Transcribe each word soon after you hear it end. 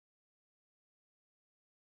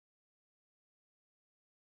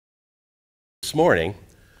This morning,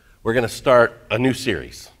 we're going to start a new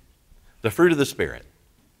series, The Fruit of the Spirit.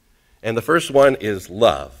 And the first one is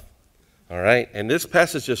love. All right? And this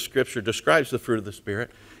passage of Scripture describes the fruit of the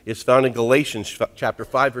Spirit. It's found in Galatians chapter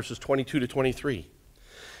 5, verses 22 to 23.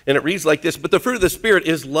 And it reads like this: But the fruit of the Spirit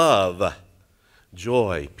is love,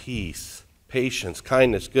 joy, peace, patience,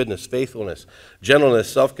 kindness, goodness, faithfulness, gentleness,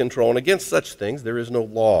 self-control. And against such things there is no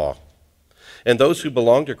law. And those who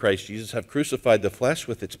belong to Christ Jesus have crucified the flesh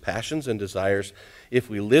with its passions and desires. If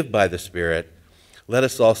we live by the Spirit, let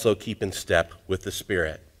us also keep in step with the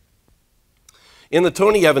Spirit. In the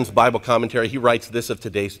Tony Evans Bible commentary, he writes this of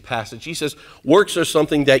today's passage. He says, works are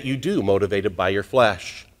something that you do motivated by your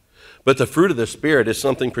flesh. But the fruit of the Spirit is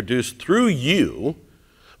something produced through you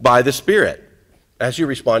by the Spirit as you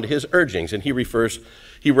respond to his urgings. And he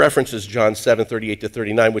references John 7:38 to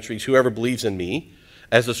 39, which reads, Whoever believes in me,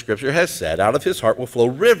 as the Scripture has said, out of his heart will flow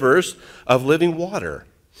rivers of living water.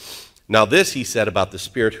 Now this he said about the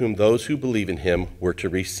Spirit, whom those who believe in him were to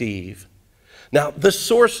receive. Now the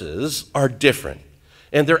sources are different,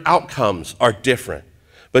 and their outcomes are different.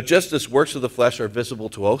 But just as works of the flesh are visible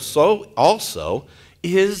to us, so also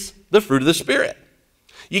is the fruit of the Spirit.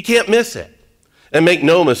 You can't miss it. And make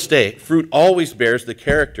no mistake, fruit always bears the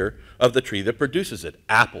character of the tree that produces it.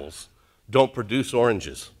 Apples don't produce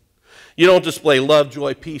oranges. You don't display love,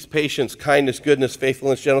 joy, peace, patience, kindness, goodness,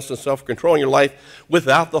 faithfulness, gentleness, and self-control in your life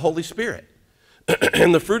without the Holy Spirit.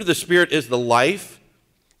 And the fruit of the Spirit is the life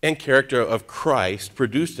and character of Christ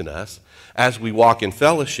produced in us as we walk in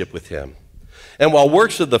fellowship with him. And while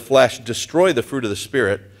works of the flesh destroy the fruit of the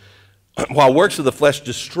Spirit, the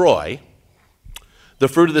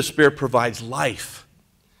fruit of the Spirit provides life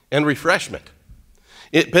and refreshment.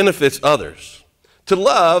 It benefits others. To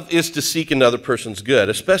love is to seek another person's good,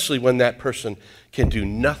 especially when that person can do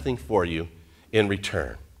nothing for you in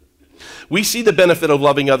return. We see the benefit of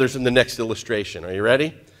loving others in the next illustration. Are you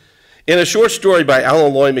ready? In a short story by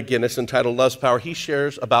Alan Loy McGinnis entitled Love's Power, he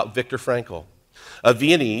shares about Viktor Frankl, a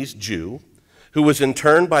Viennese Jew who was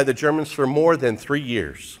interned by the Germans for more than 3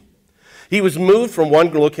 years. He was moved from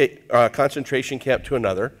one concentration camp to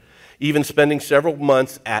another, even spending several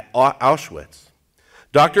months at Auschwitz.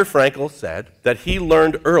 Dr. Frankl said that he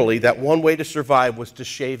learned early that one way to survive was to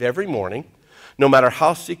shave every morning, no matter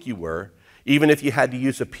how sick you were, even if you had to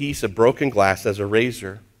use a piece of broken glass as a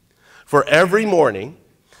razor. For every morning,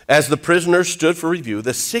 as the prisoners stood for review,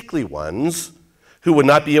 the sickly ones who would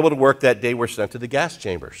not be able to work that day were sent to the gas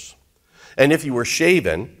chambers. And if you were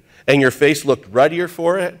shaven and your face looked ruddier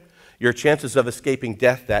for it, your chances of escaping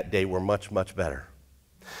death that day were much, much better.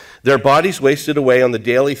 Their bodies wasted away on the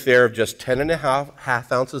daily fare of just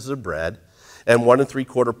 10.5 ounces of bread and 1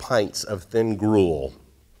 3/4 pints of thin gruel.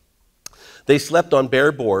 They slept on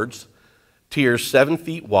bare boards, tiers 7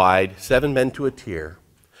 feet wide, 7 men to a tier.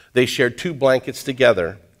 They shared 2 blankets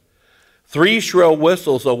together. 3 shrill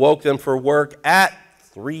whistles awoke them for work at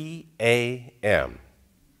 3 a.m.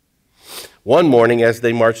 One morning, as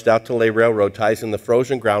they marched out to lay railroad ties in the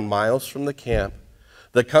frozen ground miles from the camp,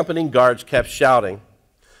 the accompanying guards kept shouting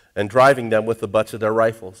and driving them with the butts of their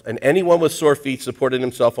rifles. And anyone with sore feet supported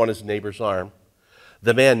himself on his neighbor's arm.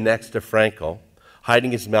 The man next to Frankl,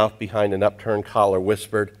 hiding his mouth behind an upturned collar,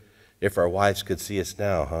 whispered, If our wives could see us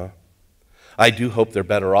now, huh? I do hope they're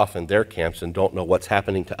better off in their camps and don't know what's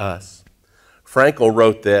happening to us. Frankl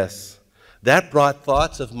wrote this, That brought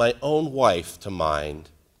thoughts of my own wife to mind.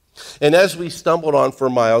 And as we stumbled on for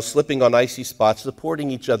miles, slipping on icy spots,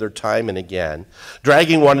 supporting each other time and again,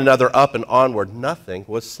 dragging one another up and onward, nothing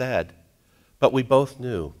was said. But we both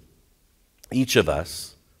knew. Each of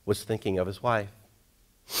us was thinking of his wife.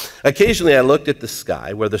 Occasionally I looked at the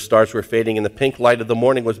sky where the stars were fading and the pink light of the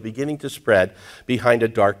morning was beginning to spread behind a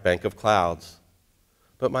dark bank of clouds.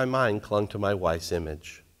 But my mind clung to my wife's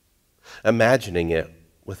image, imagining it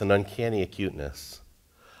with an uncanny acuteness.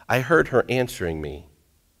 I heard her answering me,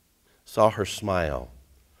 saw her smile,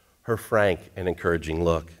 her frank and encouraging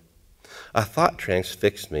look. A thought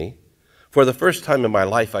transfixed me. For the first time in my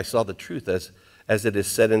life, I saw the truth as it is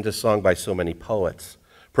set into song by so many poets,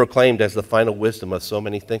 proclaimed as the final wisdom of so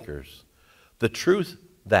many thinkers. The truth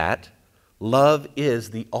that love is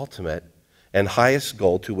the ultimate and highest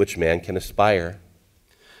goal to which man can aspire.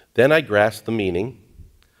 Then I grasped the meaning.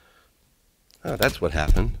 Oh, that's what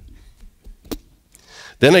happened.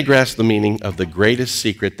 Then I grasped the meaning of the greatest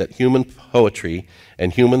secret that human poetry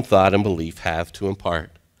and human thought and belief have to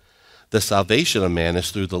impart. The salvation of man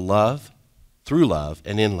is through love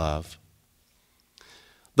and in love.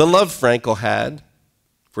 The love Frankl had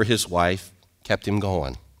for his wife kept him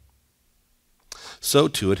going. So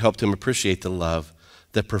too, it helped him appreciate the love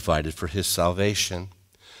that provided for his salvation.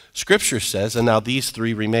 Scripture says, and now these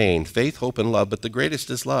three remain, faith, hope, and love, but the greatest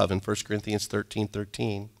is love in 1 Corinthians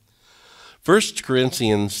 13:13. 1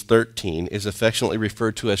 Corinthians 13 is affectionately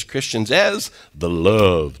referred to as Christians as the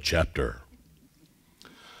love chapter.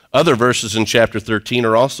 Other verses in chapter 13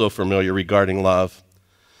 are also familiar regarding love.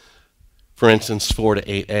 For instance, 4 to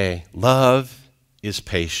 8a, love is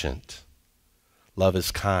patient. Love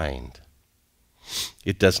is kind.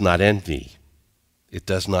 It does not envy. It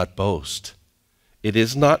does not boast. It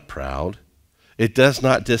is not proud. It does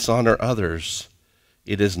not dishonor others.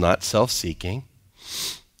 It is not self-seeking.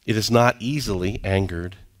 It is not easily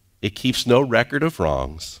angered. It keeps no record of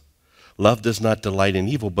wrongs. Love does not delight in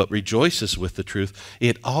evil, but rejoices with the truth.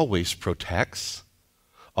 It always protects,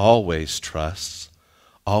 always trusts,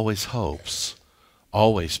 always hopes,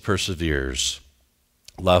 always perseveres.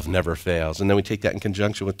 Love never fails. And then we take that in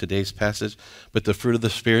conjunction with today's passage. But the fruit of the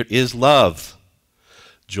Spirit is love,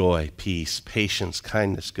 joy, peace, patience,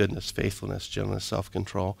 kindness, goodness, faithfulness, gentleness,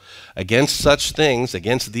 self-control. Against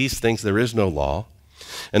these things, there is no law.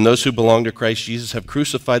 And those who belong to Christ Jesus have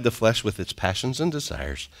crucified the flesh with its passions and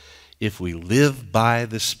desires. If we live by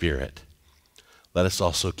the Spirit, let us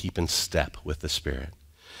also keep in step with the Spirit.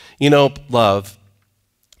 You know, love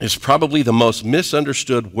is probably the most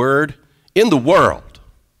misunderstood word in the world.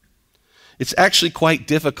 It's actually quite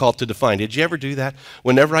difficult to define. Did you ever do that?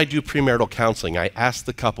 Whenever I do premarital counseling, I ask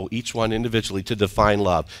the couple, each one individually, to define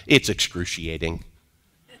love. It's excruciating.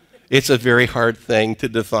 It's a very hard thing to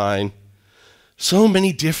define. So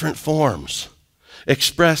many different forms,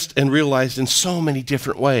 expressed and realized in so many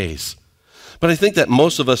different ways. But I think that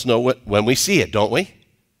most of us know it when we see it, don't we?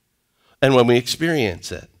 And when we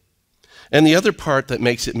experience it. And the other part that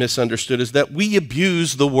makes it misunderstood is that we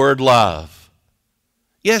abuse the word love.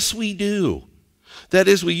 Yes, we do. That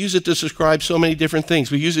is, we use it to describe so many different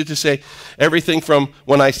things. We use it to say everything from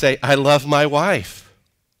when I say, I love my wife.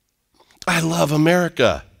 I love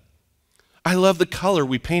America. I love the color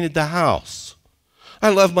we painted the house. I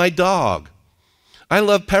love my dog. I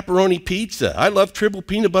love pepperoni pizza. I love triple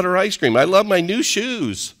peanut butter ice cream. I love my new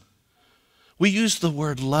shoes. We use the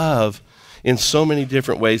word love in so many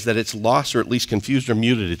different ways that it's lost or at least confused or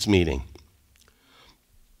muted its meaning.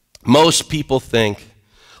 Most people think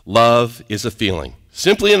love is a feeling,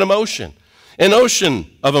 simply an emotion, an ocean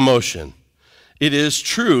of emotion. It is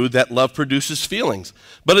true that love produces feelings,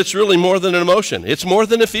 but it's really more than an emotion. It's more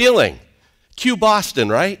than a feeling. Cue Boston,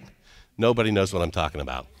 right? Nobody knows what I'm talking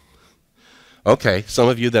about. Okay, some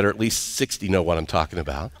of you that are at least 60 know what I'm talking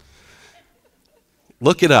about.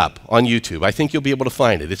 Look it up on YouTube. I think you'll be able to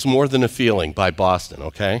find it. It's More Than a Feeling by Boston,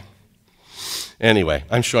 okay? Anyway,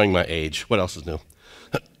 I'm showing my age. What else is new?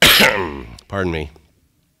 Pardon me.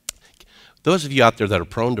 Those of you out there that are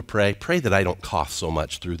prone to pray that I don't cough so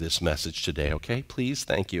much through this message today, okay? Please,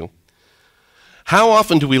 thank you. How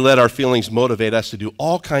often do we let our feelings motivate us to do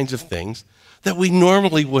all kinds of things that we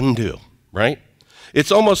normally wouldn't do, right?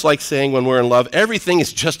 It's almost like saying when we're in love, everything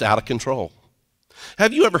is just out of control.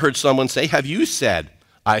 Have you ever heard someone say, have you said,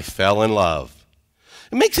 I fell in love?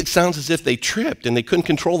 It makes it sound as if they tripped and they couldn't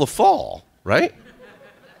control the fall, right?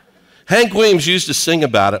 Hank Williams used to sing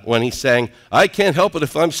about it when he sang, I can't help it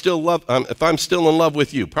if I'm still in love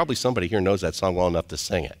with you. Probably somebody here knows that song well enough to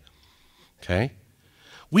sing it, okay?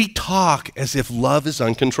 We talk as if love is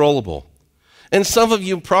uncontrollable. And some of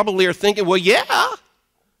you probably are thinking, well, yeah.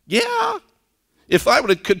 If I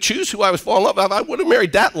could choose who I would fall in love with, I would have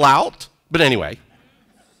married that lout. But anyway,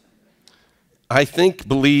 I think,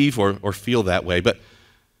 believe, or feel that way. But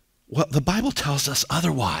well, the Bible tells us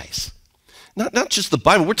otherwise. Not just the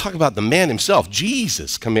Bible, we're talking about the man himself.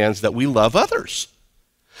 Jesus commands that we love others.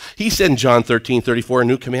 He said in John 13:34, a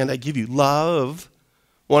new command I give you, love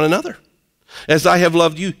one another. As I have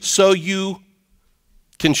loved you, so you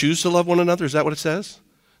can choose to love one another. Is that what it says?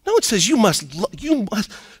 No, it says you must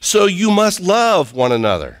love one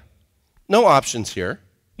another. No options here.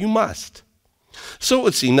 You must. So it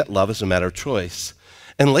would seem that love is a matter of choice.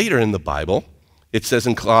 And later in the Bible, it says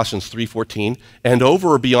in Colossians 3:14, and over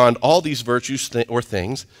or beyond all these virtues or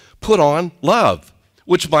things, put on love,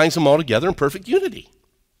 which binds them all together in perfect unity.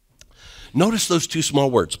 Notice those two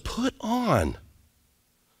small words, put on.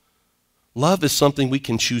 Love is something we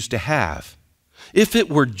can choose to have. If it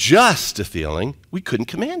were just a feeling, we couldn't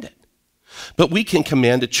command it. But we can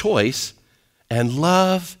command a choice, and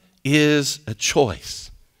love is a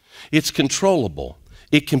choice. It's controllable.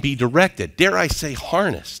 It can be directed, dare I say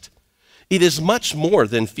harnessed. It is much more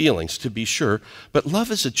than feelings, to be sure, but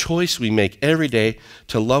love is a choice we make every day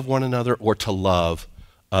to love one another or to love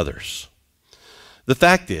others. The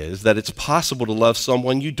fact is that it's possible to love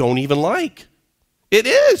someone you don't even like. It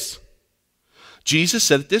is. Jesus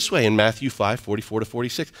said it this way in Matthew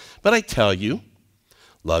 5:44-46. But I tell you,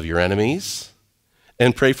 love your enemies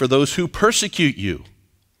and pray for those who persecute you,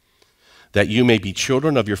 that you may be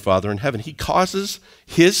children of your Father in heaven. He causes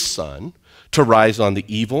his sun to rise on the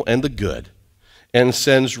evil and the good, and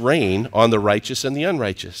sends rain on the righteous and the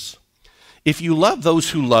unrighteous. If you love those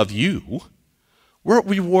who love you, what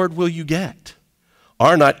reward will you get?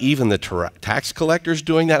 Are not even the tax collectors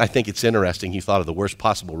doing that? I think it's interesting. He thought of the worst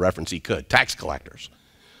possible reference he could. Tax collectors.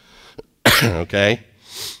 Okay?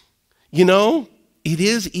 You know, it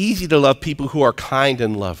is easy to love people who are kind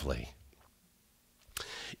and lovely.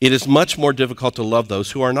 It is much more difficult to love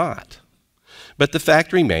those who are not. But the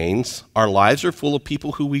fact remains, our lives are full of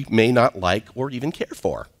people who we may not like or even care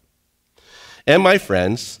for. And my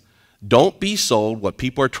friends, don't be sold what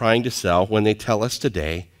people are trying to sell when they tell us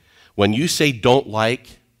today, when you say don't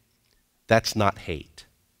like, that's not hate.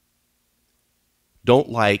 Don't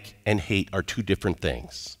like and hate are two different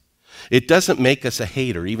things. It doesn't make us a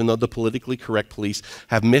hater, even though the politically correct police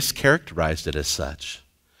have mischaracterized it as such.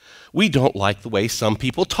 We don't like the way some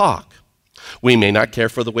people talk. We may not care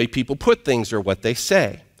for the way people put things or what they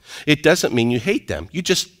say. It doesn't mean you hate them. You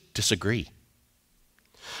just disagree.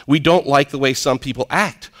 We don't like the way some people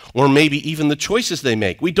act, or maybe even the choices they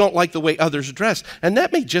make. We don't like the way others dress, and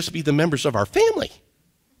that may just be the members of our family.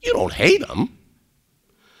 You don't hate them.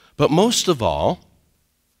 But most of all,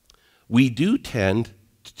 we do tend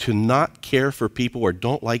to not care for people or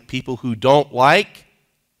don't like people who don't like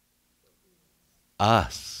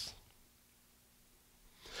us.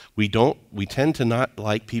 We tend to not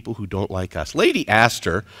like people who don't like us. Lady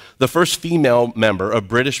Astor, the first female member of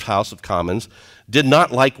British House of Commons, did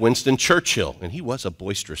not like Winston Churchill, and he was a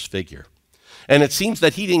boisterous figure. And it seems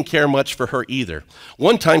that he didn't care much for her either.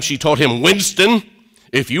 One time she told him, "Winston,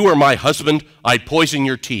 if you were my husband, I'd poison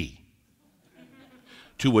your tea."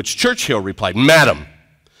 To which Churchill replied, "Madam,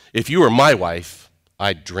 if you were my wife,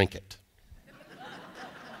 I'd drink it."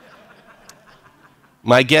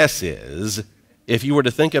 My guess is, if you were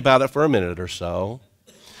to think about it for a minute or so,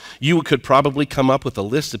 you could probably come up with a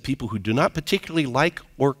list of people who do not particularly like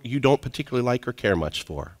or you don't particularly like or care much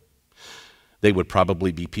for. They would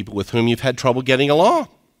probably be people with whom you've had trouble getting along,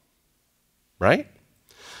 right?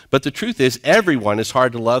 But the truth is, everyone is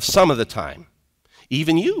hard to love some of the time,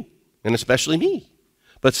 even you, and especially me.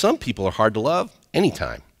 But some people are hard to love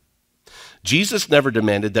anytime. Jesus never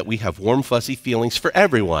demanded that we have warm, fuzzy feelings for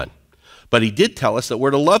everyone, but he did tell us that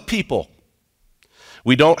we're to love people.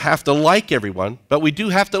 We don't have to like everyone, but we do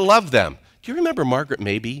have to love them. Do you remember Margaret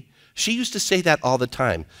Mabie? She used to say that all the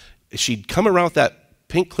time. She'd come around with that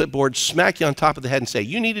pink clipboard, smack you on top of the head and say,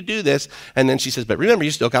 "You need to do this." And then she says, "But remember, you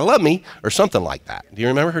still got to love me," or something like that. Do you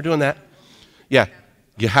remember her doing that? Yeah.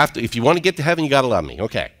 You have to, if you want to get to heaven, you got to love me.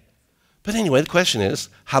 Okay. But anyway, the question is,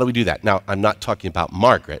 how do we do that? Now, I'm not talking about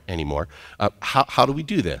Margaret anymore. How do we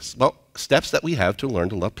do this? Well, steps that we have to learn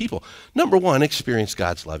to love people. Number one, experience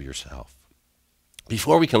God's love yourself.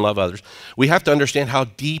 Before we can love others, we have to understand how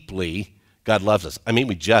deeply God loves us. I mean,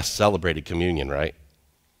 we just celebrated communion, right?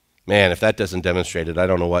 Man, if that doesn't demonstrate it, I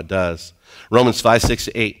don't know what does. Romans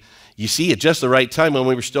 5:6-8. You see, at just the right time when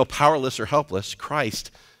we were still powerless or helpless,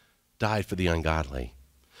 Christ died for the ungodly.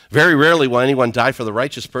 Very rarely will anyone die for the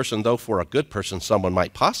righteous person, though for a good person someone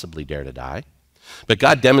might possibly dare to die. But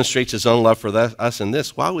God demonstrates his own love for us in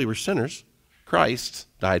this: while we were sinners, Christ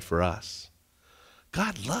died for us.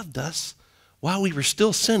 God loved us while we were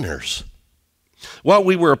still sinners, while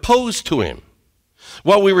we were opposed to him,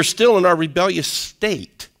 while we were still in our rebellious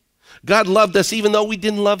state. God loved us even though we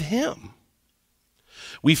didn't love him.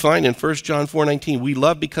 We find in 1 John 4:19, we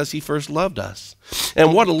love because he first loved us.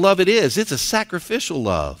 And what a love it is. It's a sacrificial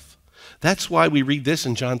love. That's why we read this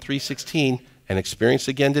in John 3:16 and experience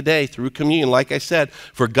again today through communion. Like I said,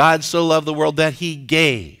 for God so loved the world that he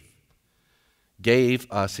gave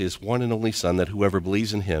us his one and only Son, that whoever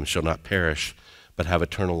believes in him shall not perish, but have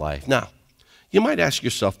eternal life. Now, you might ask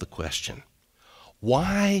yourself the question,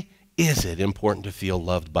 why is it important to feel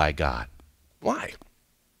loved by God? Why?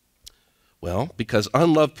 Well, because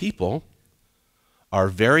unloved people are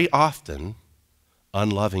very often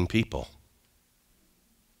unloving people.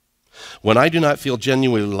 When I do not feel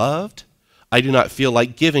genuinely loved, I do not feel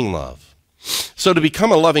like giving love. So to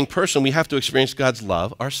become a loving person, we have to experience God's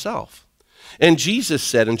love ourselves. And Jesus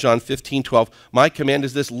said in John 15:12, "My command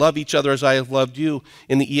is this, love each other as I have loved you."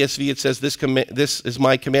 In the ESV, it says, this is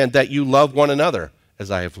my command, that you love one another as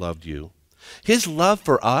I have loved you. His love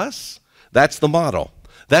for us, that's the model.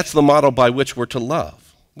 That's the model by which we're to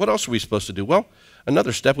love. What else are we supposed to do? Well,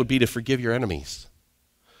 another step would be to forgive your enemies.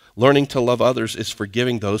 Learning to love others is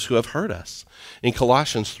forgiving those who have hurt us. In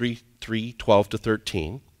Colossians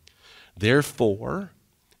 3:12-13, Therefore,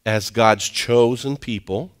 as God's chosen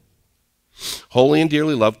people, holy and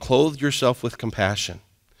dearly loved, clothe yourself with compassion,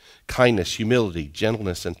 kindness, humility,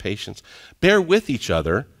 gentleness, and patience. Bear with each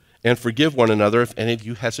other and forgive one another if any of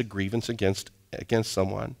you has a grievance against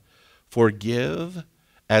someone. Forgive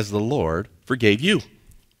as the Lord forgave you.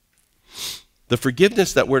 The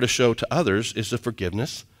forgiveness that we're to show to others is the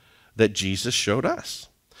forgiveness that Jesus showed us.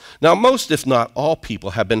 Now, most, if not all,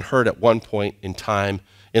 people have been hurt at one point in time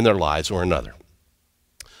in their lives or another.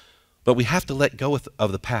 But we have to let go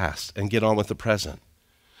of the past and get on with the present.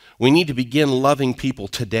 We need to begin loving people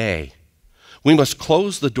today. We must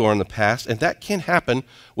close the door on the past, and that can't happen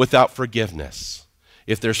without forgiveness.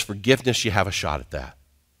 If there's forgiveness, you have a shot at that.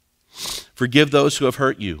 Forgive those who have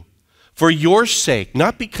hurt you for your sake,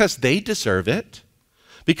 not because they deserve it,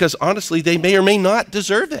 because honestly, they may or may not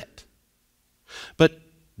deserve it. But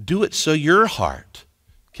do it so your heart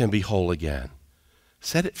can be whole again.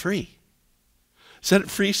 Set it free. Set it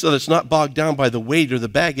free so that it's not bogged down by the weight or the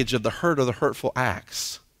baggage of the hurt or the hurtful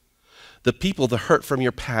acts. The people that hurt from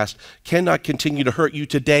your past cannot continue to hurt you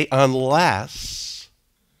today unless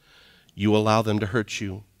you allow them to hurt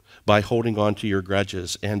you by holding on to your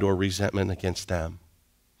grudges and or resentment against them.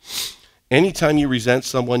 Anytime you resent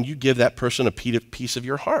someone, you give that person a piece of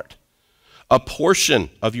your heart, a portion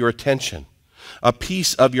of your attention, a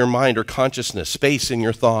piece of your mind or consciousness, space in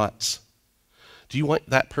your thoughts. Do you want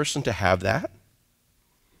that person to have that?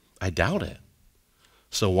 I doubt it.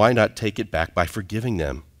 So why not take it back by forgiving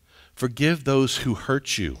them? Forgive those who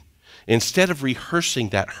hurt you. Instead of rehearsing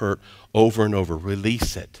that hurt over and over,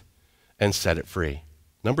 release it and set it free.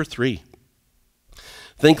 Number 3,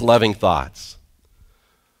 think loving thoughts.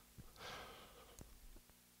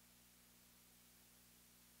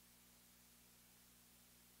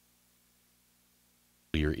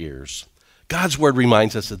 Your ears. God's word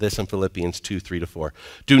reminds us of this in Philippians 2:3-4.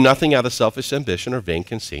 Do nothing out of selfish ambition or vain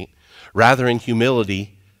conceit. Rather, in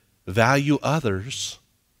humility, value others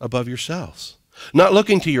above yourselves. Not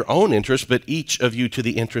looking to your own interest, but each of you to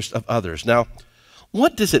the interest of others. Now,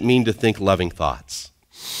 what does it mean to think loving thoughts?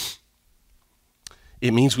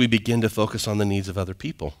 It means we begin to focus on the needs of other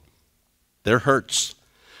people, their hurts,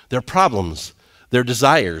 their problems, their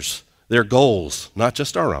desires, their goals, not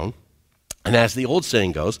just our own. And as the old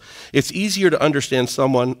saying goes, it's easier to understand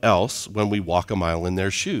someone else when we walk a mile in their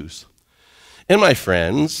shoes. And my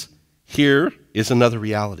friends, here is another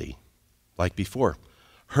reality. Like before,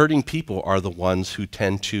 hurting people are the ones who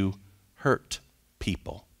tend to hurt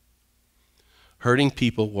people. Hurting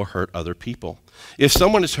people will hurt other people. If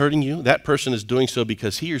someone is hurting you, that person is doing so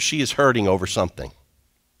because he or she is hurting over something.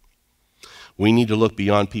 We need to look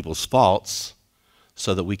beyond people's faults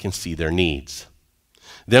so that we can see their needs.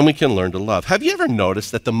 Then we can learn to love. Have you ever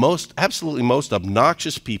noticed that the absolutely most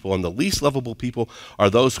obnoxious people and the least lovable people are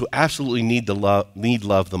those who absolutely need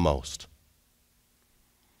love the most?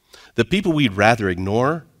 The people we'd rather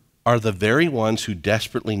ignore are the very ones who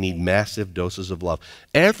desperately need massive doses of love.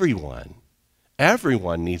 Everyone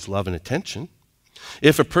needs love and attention.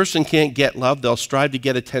 If a person can't get love, they'll strive to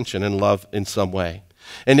get attention and love in some way.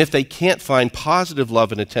 And if they can't find positive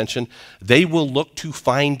love and attention, they will look to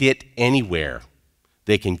find it anywhere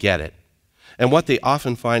they can get it. And what they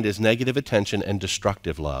often find is negative attention and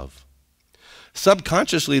destructive love.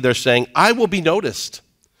 Subconsciously, they're saying, I will be noticed.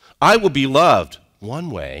 I will be loved one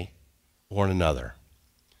way or another.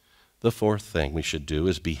 The 4th thing we should do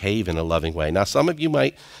is behave in a loving way. Now, some of you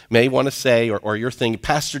may want to say, or you're thinking,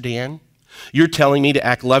 Pastor Dan, you're telling me to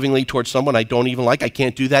act lovingly towards someone I don't even like. I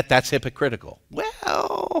can't do that. That's hypocritical.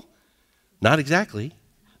 Well, not exactly.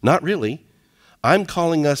 Not really. I'm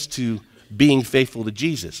calling us to being faithful to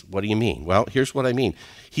Jesus. What do you mean? Well, here's what I mean.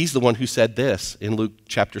 He's the one who said this in Luke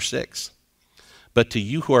chapter 6. But to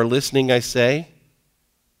you who are listening, I say,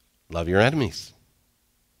 love your enemies.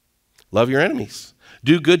 Love your enemies.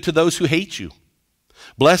 Do good to those who hate you.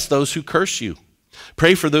 Bless those who curse you.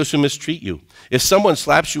 Pray for those who mistreat you. If someone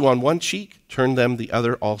slaps you on one cheek, turn them the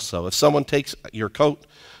other also. If someone takes your coat,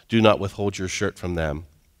 do not withhold your shirt from them.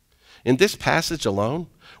 In this passage alone,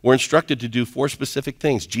 we're instructed to do 4 specific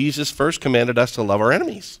things. Jesus first commanded us to love our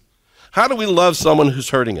enemies. How do we love someone who's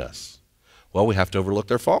hurting us? Well, we have to overlook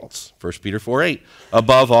their faults. 1 Peter 4:8.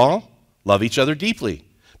 Above all, love each other deeply,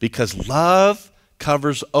 because love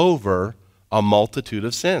covers over a multitude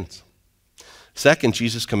of sins. Second,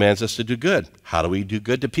 Jesus commands us to do good. How do we do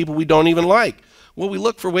good to people we don't even like? Well, we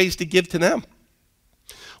look for ways to give to them.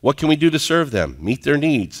 What can we do to serve them, meet their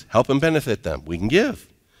needs, help and benefit them? We can give.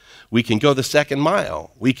 We can go the second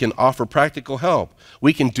mile. We can offer practical help.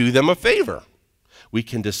 We can do them a favor. We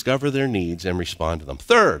can discover their needs and respond to them.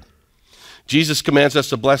 Third, Jesus commands us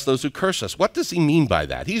to bless those who curse us. What does he mean by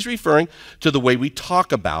that? He's referring to the way we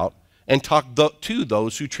talk about and talk to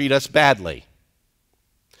those who treat us badly.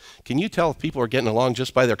 Can you tell if people are getting along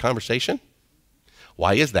just by their conversation?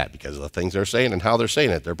 Why is that? Because of the things they're saying and how they're saying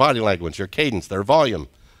it, their body language, their cadence, their volume,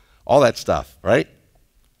 all that stuff, right?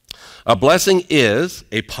 A blessing is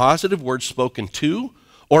a positive word spoken to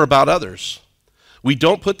or about others. We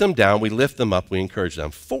don't put them down, we lift them up, we encourage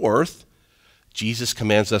them. Fourth, Jesus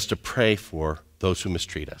commands us to pray for those who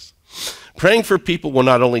mistreat us. Praying for people will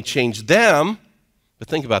not only change them, but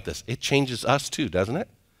think about this, it changes us too, doesn't it?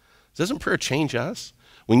 Doesn't prayer change us?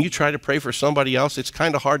 When you try to pray for somebody else, it's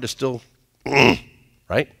kind of hard to still,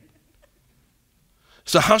 right?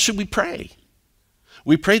 So how should we pray?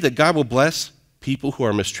 We pray that God will bless people who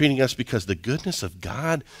are mistreating us because the goodness of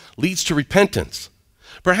God leads to repentance.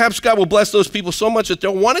 Perhaps God will bless those people so much that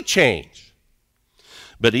they'll want to change.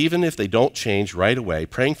 But even if they don't change right away,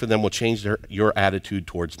 praying for them will change your attitude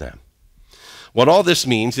towards them. What all this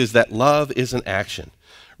means is that love is an action.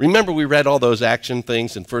 Remember, we read all those action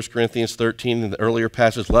things in 1 Corinthians 13 in the earlier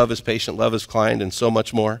passage, love is patient, love is kind, and so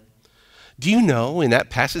much more. Do you know in that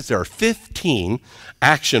passage there are 15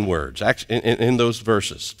 action words in those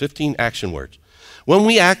verses, 15 action words. When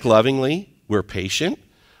we act lovingly, we're patient,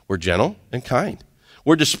 we're gentle, and kind.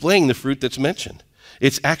 We're displaying the fruit that's mentioned.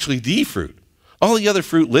 It's actually the fruit. All the other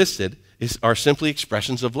fruit listed are simply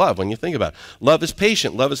expressions of love when you think about it. Love is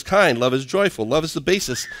patient, love is kind, love is joyful, love is the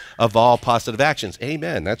basis of all positive actions.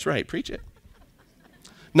 Amen, that's right, preach it.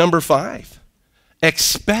 Number 5,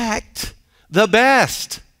 expect the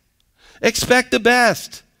best. Expect the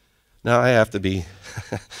best. Now, I have to be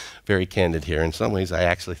very candid here. In some ways, I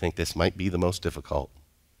actually think this might be the most difficult.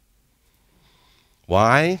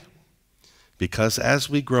 Why? Because as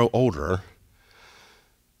we grow older,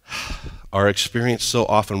 our experience so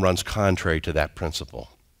often runs contrary to that principle.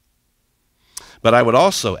 But I would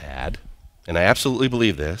also add, and I absolutely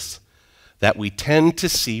believe this, that we tend to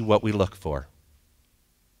see what we look for.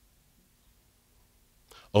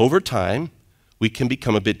 Over time, we can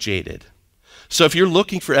become a bit jaded. So if you're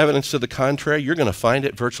looking for evidence to the contrary, you're going to find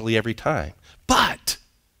it virtually every time. But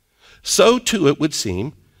so too it would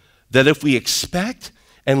seem that if we expect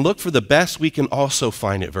and look for the best, we can also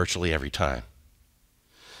find it virtually every time.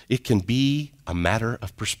 It can be a matter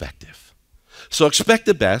of perspective. So expect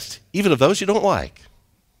the best, even of those you don't like.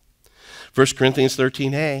 1 Corinthians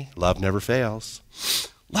 13a, love never fails.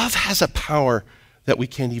 Love has a power that we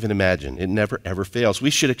can't even imagine. It never, ever fails. We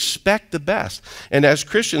should expect the best. And as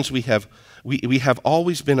Christians, we have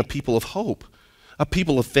always been a people of hope, a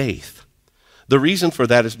people of faith. The reason for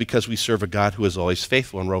that is because we serve a God who is always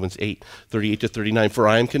faithful in Romans 8:38-39. For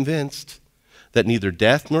I am convinced that neither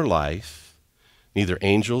death nor life, neither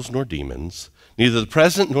angels nor demons, neither the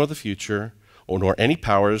present nor the future, nor any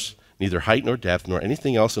powers, neither height nor depth, nor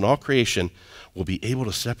anything else in all creation will be able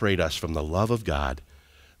to separate us from the love of God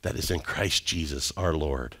that is in Christ Jesus our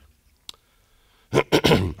Lord.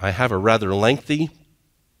 I have a rather lengthy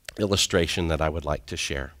illustration that I would like to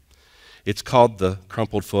share. It's called The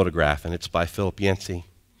Crumpled Photograph, and it's by Philip Yancey.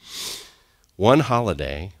 One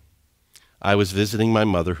holiday, I was visiting my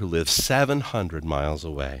mother who lives 700 miles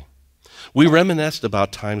away. We reminisced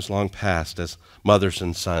about times long past, as mothers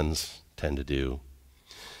and sons tend to do.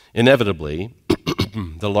 Inevitably,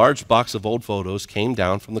 the large box of old photos came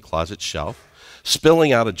down from the closet shelf,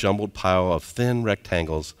 spilling out a jumbled pile of thin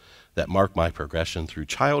rectangles that mark my progression through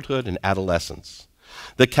childhood and adolescence.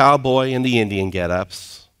 The cowboy and the Indian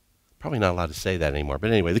get-ups, probably not allowed to say that anymore, but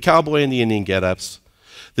anyway, the cowboy and the Indian get-ups,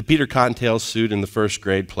 the Peter Cottontail suit in the first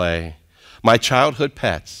grade play, my childhood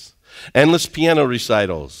pets, endless piano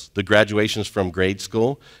recitals, the graduations from grade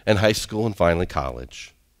school and high school and finally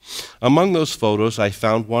college. Among those photos, I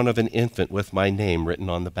found one of an infant with my name written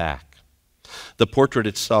on the back. The portrait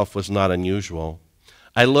itself was not unusual.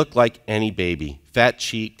 I looked like any baby,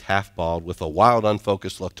 fat-cheeked, half-bald, with a wild,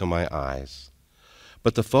 unfocused look to my eyes.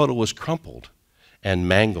 But the photo was crumpled and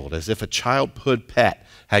mangled, as if a childhood pet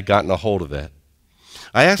had gotten a hold of it.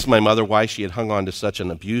 I asked my mother why she had hung on to such an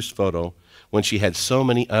abused photo when she had so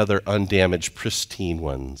many other undamaged, pristine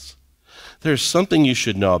ones. There's something you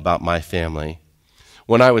should know about my family.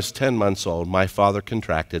 When I was 10 months old, my father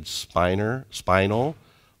contracted spinal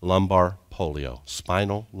lumbar polio.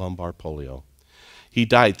 Spinal lumbar polio. He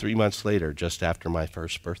died 3 months later, just after my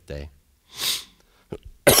first birthday.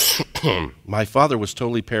 My father was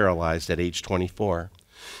totally paralyzed at age 24.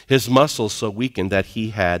 His muscles so weakened that he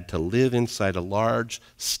had to live inside a large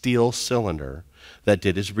steel cylinder that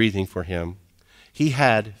did his breathing for him. He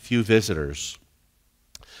had few visitors.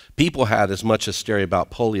 People had as much hysteria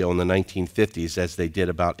about polio in the 1950s as they did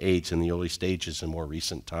about AIDS in the early stages in more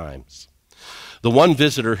recent times. The one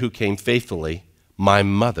visitor who came faithfully, my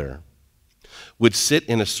mother, would sit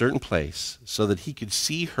in a certain place so that he could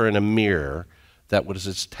see her in a mirror that was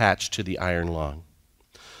attached to the iron lung.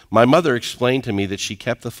 My mother explained to me that she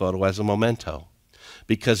kept the photo as a memento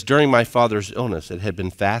because during my father's illness it had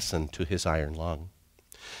been fastened to his iron lung.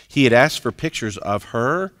 He had asked for pictures of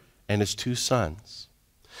her and his 2 sons,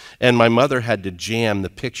 and my mother had to jam the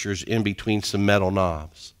pictures in between some metal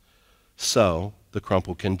knobs. So, the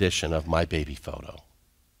crumpled condition of my baby photo.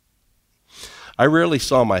 I rarely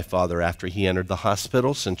saw my father after he entered the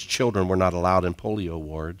hospital since children were not allowed in polio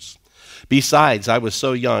wards. Besides, I was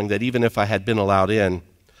so young that even if I had been allowed in,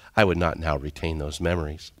 I would not now retain those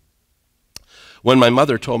memories. When my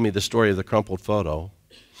mother told me the story of the crumpled photo,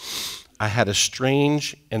 I had a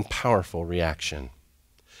strange and powerful reaction.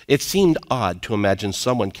 It seemed odd to imagine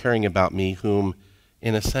someone caring about me whom,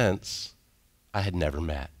 in a sense, I had never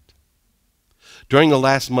met. During the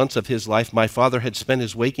last months of his life, my father had spent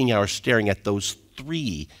his waking hours staring at those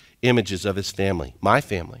 3 images of his family, my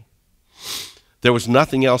family. There was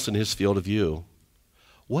nothing else in his field of view.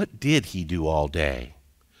 What did he do all day?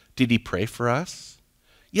 Did he pray for us?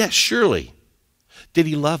 Yes, surely. Did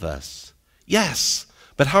he love us? Yes.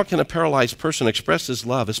 But how can a paralyzed person express his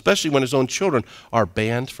love, especially when his own children are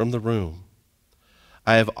banned from the room?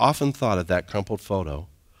 I have often thought of that crumpled photo,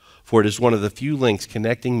 for it is one of the few links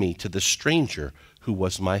connecting me to the stranger who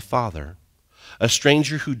was my father, a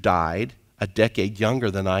stranger who died a decade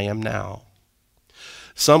younger than I am now,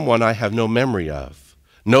 someone I have no memory of,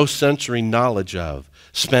 no sensory knowledge of,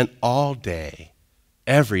 spent all day,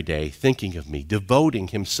 every day thinking of me, devoting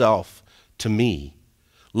himself to me,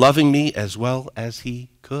 loving me as well as he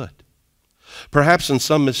could. Perhaps in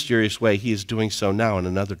some mysterious way he is doing so now in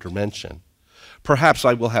another dimension. Perhaps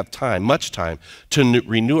I will have time, much time, to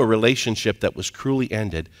renew a relationship that was cruelly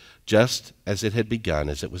ended just as it had begun,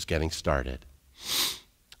 as it was getting started.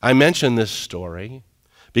 I mention this story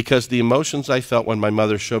because the emotions I felt when my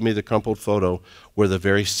mother showed me the crumpled photo were the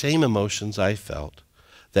very same emotions I felt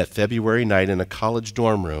that February night in a college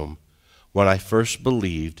dorm room when I first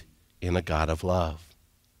believed in a God of love.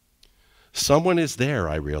 Someone is there,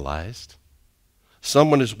 I realized.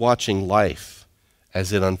 Someone is watching life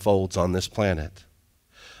as it unfolds on this planet.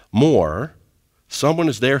 More, someone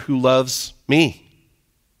is there who loves me.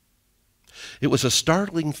 It was a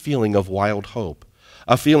startling feeling of wild hope,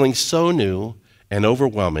 a feeling so new and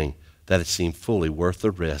overwhelming that it seemed fully worth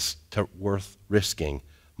risking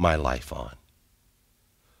my life on.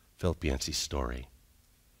 Philip Yancey's story.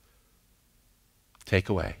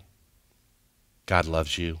 Takeaway. God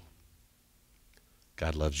loves you.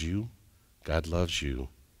 God loves you. God loves you.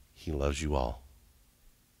 He loves you all.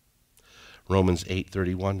 Romans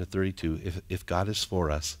 8:31-32, if God is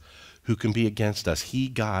for us, who can be against us? He,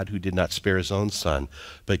 God, who did not spare his own son,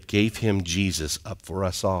 but gave him Jesus up for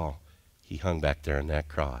us all. He hung back there on that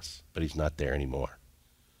cross, but he's not there anymore.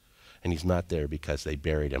 And he's not there because they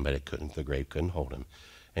buried him, but the grave couldn't hold him.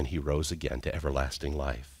 And he rose again to everlasting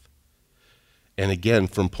life. And again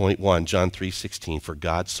from point 1, John 3:16, for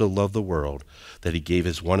God so loved the world that he gave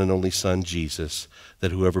his one and only son, Jesus,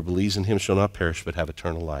 that whoever believes in him shall not perish but have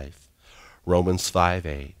eternal life. Romans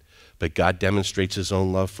 5:8, but God demonstrates his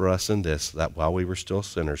own love for us in this, that while we were still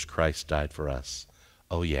sinners, Christ died for us.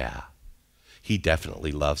 Oh yeah, he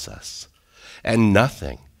definitely loves us. And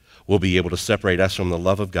nothing will be able to separate us from the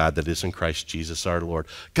love of God that is in Christ Jesus our Lord.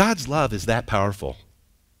 God's love is that powerful.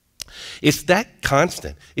 It's that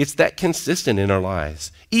constant. It's that consistent in our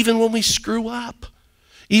lives. Even when we screw up,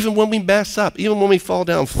 even when we mess up, even when we fall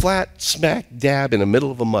down flat, smack dab in the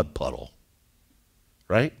middle of a mud puddle,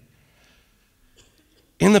 right?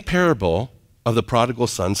 In the parable of the prodigal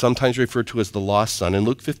son, sometimes referred to as the lost son, in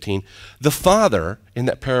Luke 15, the father in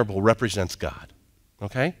that parable represents God,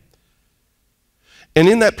 okay? And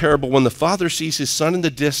in that parable, when the father sees his son in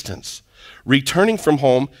the distance, returning from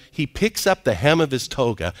home, he picks up the hem of his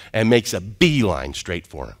toga and makes a beeline straight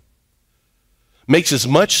for him. Makes as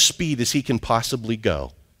much speed as he can possibly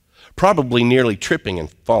go, probably nearly tripping and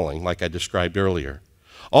falling like I described earlier.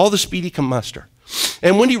 All the speed he can muster.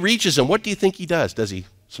 And when he reaches him, what do you think he does? Does he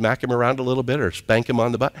smack him around a little bit or spank him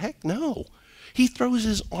on the butt? Heck no. He throws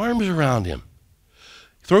his arms around him.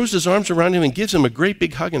 Throws his arms around him and gives him a great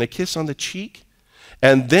big hug and a kiss on the cheek.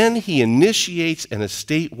 And then he initiates an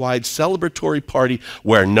estate-wide celebratory party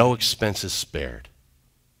where no expense is spared.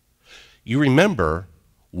 You remember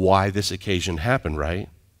why this occasion happened, right?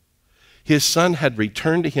 His son had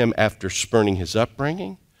returned to him after spurning his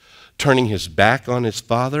upbringing, turning his back on his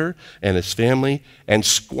father and his family, and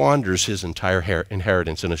squanders his entire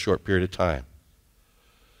inheritance in a short period of time.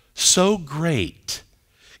 So great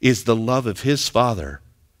is the love of his father,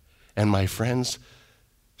 And my friends,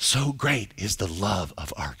 so great is the love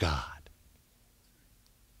of our God.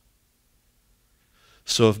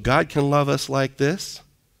 So if God can love us like this,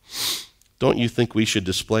 don't you think we should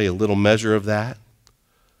display a little measure of that?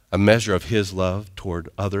 A measure of his love toward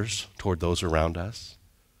others, toward those around us?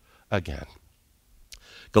 Again,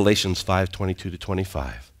 Galatians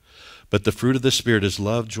 5:22-25. But the fruit of the Spirit is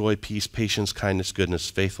love, joy, peace, patience, kindness, goodness,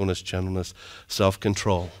 faithfulness, gentleness,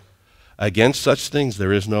 self-control. Against such things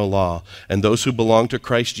there is no law, and those who belong to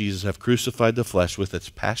Christ Jesus have crucified the flesh with its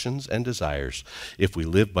passions and desires. If we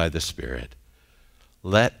live by the Spirit,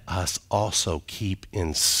 let us also keep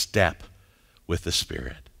in step with the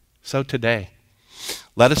Spirit. So today,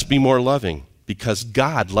 let us be more loving because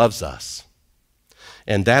God loves us,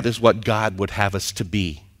 and that is what God would have us to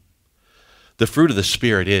be. The fruit of the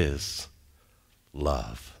Spirit is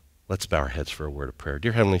love. Let's bow our heads for a word of prayer.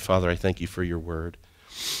 Dear Heavenly Father, I thank you for your word.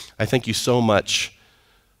 I thank you so much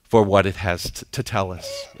for what it has to tell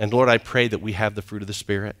us. And Lord, I pray that we have the fruit of the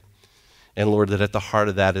Spirit. And Lord, that at the heart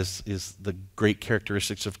of that is the great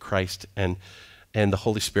characteristics of Christ and the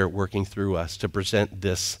Holy Spirit working through us to present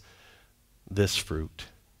this fruit.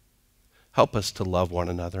 Help us to love one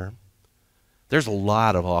another. There's a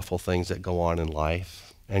lot of awful things that go on in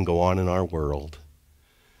life and go on in our world.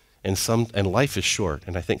 And life is short,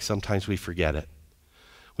 and I think sometimes we forget it.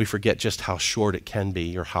 We forget just how short it can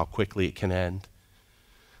be or how quickly it can end.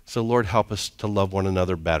 So Lord, help us to love one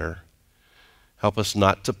another better. Help us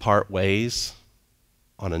not to part ways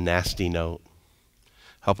on a nasty note.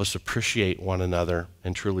 Help us appreciate one another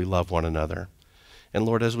and truly love one another. And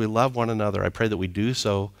Lord, as we love one another, I pray that we do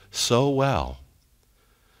so well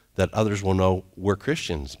that others will know we're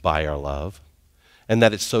Christians by our love, and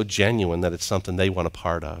that it's so genuine that it's something they want a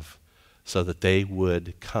part of, so that they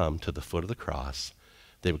would come to the foot of the cross.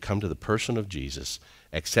 They would come to the person of Jesus,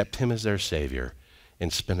 accept him as their Savior,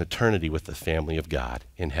 and spend eternity with the family of God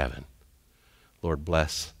in heaven. Lord,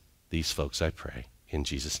 bless these folks, I pray, in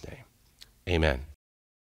Jesus' name. Amen.